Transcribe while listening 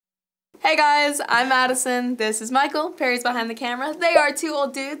Hey guys, I'm Madison. This is Michael. Perry's behind the camera. They are two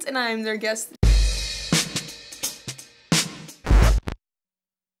old dudes, and I'm their guest.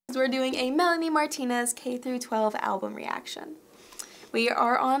 We're doing a Melanie Martinez K-12 album reaction. We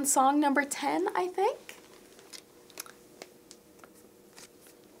are on song number 10, I think.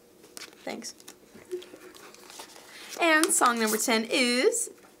 Thanks. And song number 10 is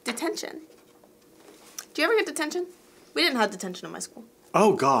Detention. Do you ever get detention? We didn't have detention in my school.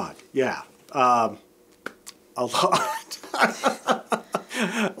 Oh God, yeah. A lot.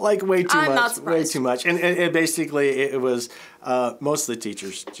 Like way too I'm much. not surprised. Way too much. And basically it was most of the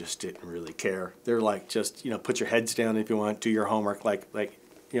teachers just didn't really care. They're like, just, you know, put your heads down if you want, do your homework, like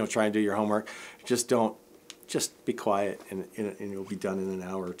you know, try and do your homework. Just be quiet and you'll be done in an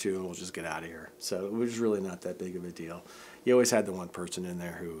hour or two and we'll just get out of here. So it was really not that big of a deal. You always had the one person in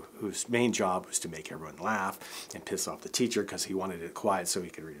there whose main job was to make everyone laugh and piss off the teacher because he wanted it quiet so he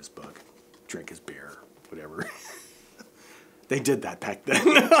could read his book, drink his beer, whatever. They did that back then.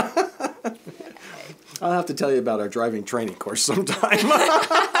 I'll have to tell you about our driving training course sometime.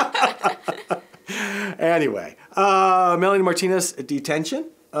 Anyway, Melanie Martinez, Detention.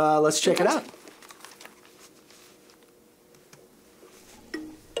 Let's check it out.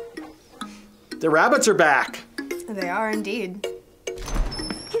 The rabbits are back. They are indeed.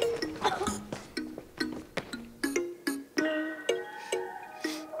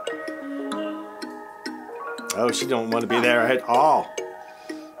 Oh, she don't want to be there at all.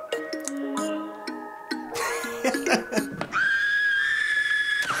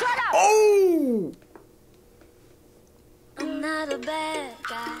 Oh! I'm not a bad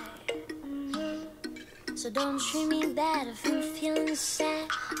guy, so don't treat me bad if I'm feeling sad,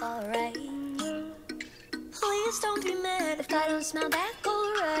 alright? Please don't be mad if I don't smell back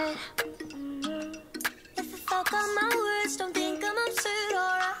alright. If I fuck up my words, don't think I'm absurd,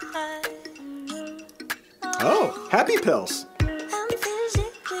 alright? Oh, happy pills. I'm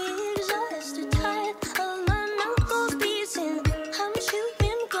physically exhausted, tired of my knuckles beating. I'm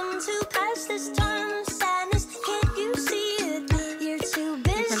chewing gum to pass this time of sadness. Can't you see it? You're too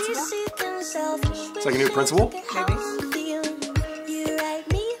busy seeking selfish. It's like a new principal? Maybe. You write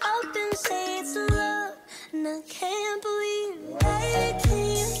me up and say it's love, and I can't believe I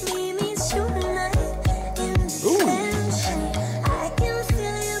can't leave me tonight in detention. I can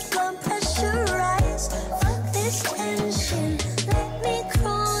feel your blood pressure rise. Fuck this tension. Let me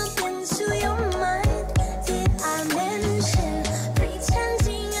crawl up into your mind. Did I mention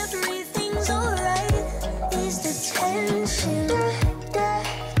pretending everything's alright is detention?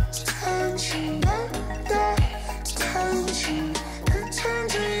 Detention. Detention.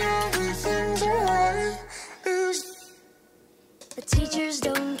 Pretending everything's alright is. The teachers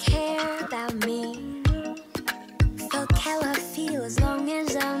don't care about me. Fuck how I feel as long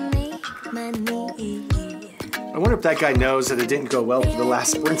as I make money. I wonder if that guy knows that it didn't go well for the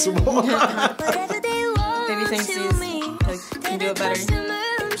last principal. Whatever they want Maybe thinks to he's me. can do it better.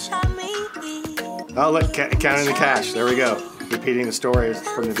 Oh, look, counting the cash. There we go. Repeating the story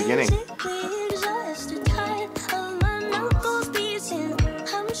from the beginning.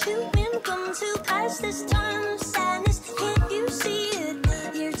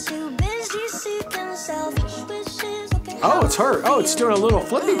 Oh, it's her. Oh, it's doing a little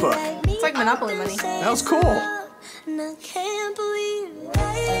flippy book. It's like Monopoly money. That was cool. And I can't believe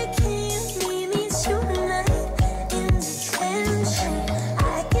I can't leave me tonight in detention.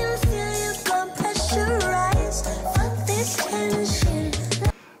 I can feel your blood pressure rise. Fuck this tension.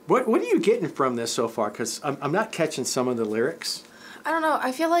 What are you getting from this so far? Because I'm not catching some of the lyrics. I don't know.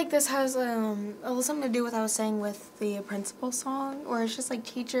 I feel like this has a little something to do with what I was saying with the principal song, where it's just like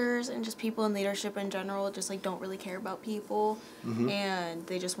teachers and just people in leadership in general just like don't really care about people, and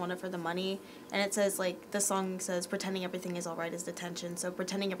they just want it for the money. And it says like the song says pretending everything is alright is detention. So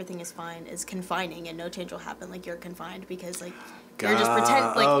pretending everything is fine is confining, and no change will happen. Like you're confined because like you're just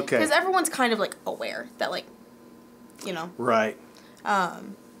pretend like because everyone's kind of like aware that like, you know, right.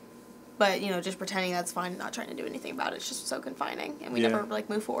 But, you know, just pretending that's fine, not trying to do anything about it. It's just so confining. And we never, like,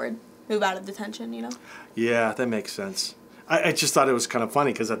 move forward, move out of detention, you know? Yeah, that makes sense. I just thought it was kind of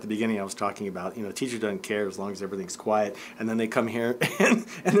funny because at the beginning I was talking about, you know, teacher doesn't care as long as everything's quiet. And then they come here and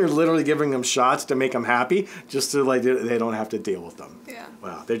they're literally giving them shots to make them happy just so, like, they don't have to deal with them. Yeah.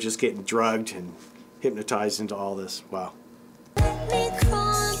 Wow, they're just getting drugged and hypnotized into all this. Wow. Let me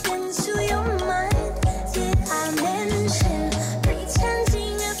crawl up into your mind. Did I mention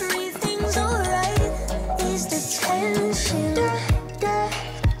pretending everything's alright is detention?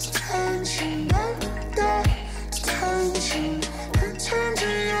 Detention. Detention.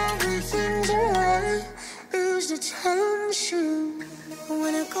 Pretending everything's alright is detention. I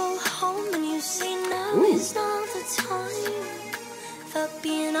wanna go home. home and you say no, Ooh. it's not the time. Fuck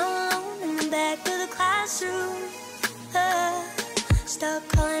being alone in the back of the classroom. Stop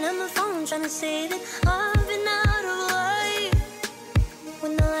calling on my phone trying to say that I've been out of life,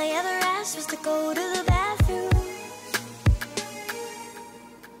 when all I ever asked was to go to the bathroom.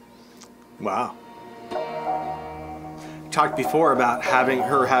 Wow. Talked before about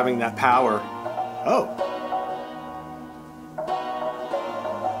having that power. Oh.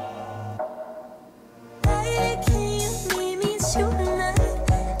 Why can't you meet me tonight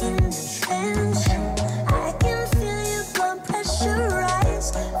in detention? I can feel your blood pressure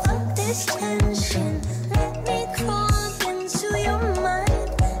rise. Fuck this tension. Let me crawl up into your mind.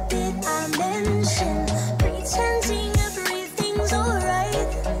 Did I mention pretending everything's alright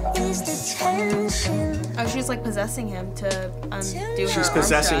is detention? Oh, she's like possessing him to undo her She's arm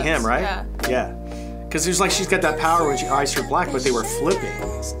possessing him, straps. right? Yeah. Yeah. Because it was like she's got that power when she eyes her black, but they were flipping.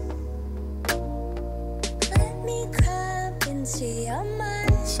 Let me crawl up into your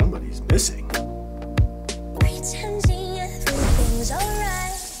mind. Somebody's missing. Pretending everything's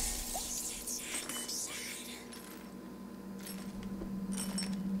alright.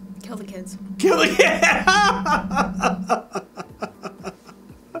 Kill the kids. Kill the kid!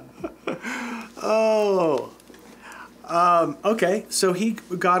 Oh. Okay, so he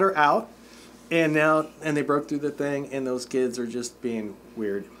got her out, and they broke through the thing, and those kids are just being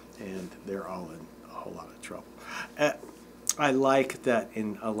weird, and they're all in a whole lot of trouble. I like that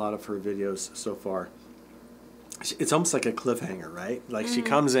in a lot of her videos so far. It's almost like a cliffhanger, right? Like she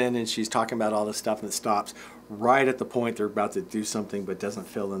comes in and she's talking about all this stuff, and it stops right at the point they're about to do something, but doesn't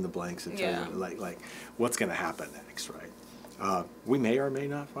fill in the blanks and tell you like what's going to happen next, right? We may or may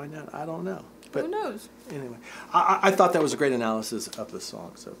not find out. I don't know. But who knows? Anyway, I thought that was a great analysis of the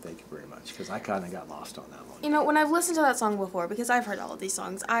song, so thank you very much, because I kind of got lost on that one. You know, when I've listened to that song before, because I've heard all of these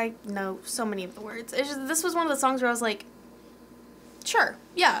songs, I know so many of the words. It's just, this was one of the songs where I was like, sure,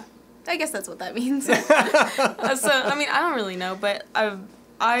 yeah, I guess that's what that means. So, I mean, I don't really know, but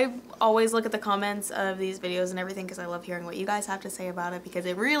I always look at the comments of these videos and everything, because I love hearing what you guys have to say about it, because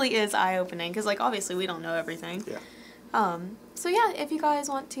it really is eye-opening, because, like, obviously we don't know everything. Yeah. So yeah, if you guys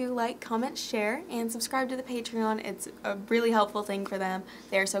want to like, comment, share, and subscribe to the Patreon, it's a really helpful thing for them.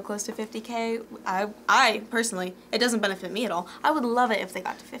 They are so close to 50K. I personally, it doesn't benefit me at all. I would love it if they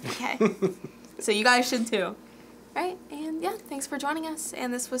got to 50K. So you guys should too. Right? And yeah, thanks for joining us.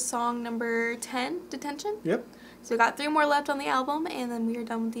 And this was song number 10, Detention. Yep. So we got 3 more left on the album, and then we are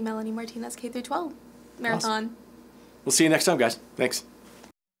done with the Melanie Martinez K-12 Marathon. Awesome. We'll see you next time, guys. Thanks.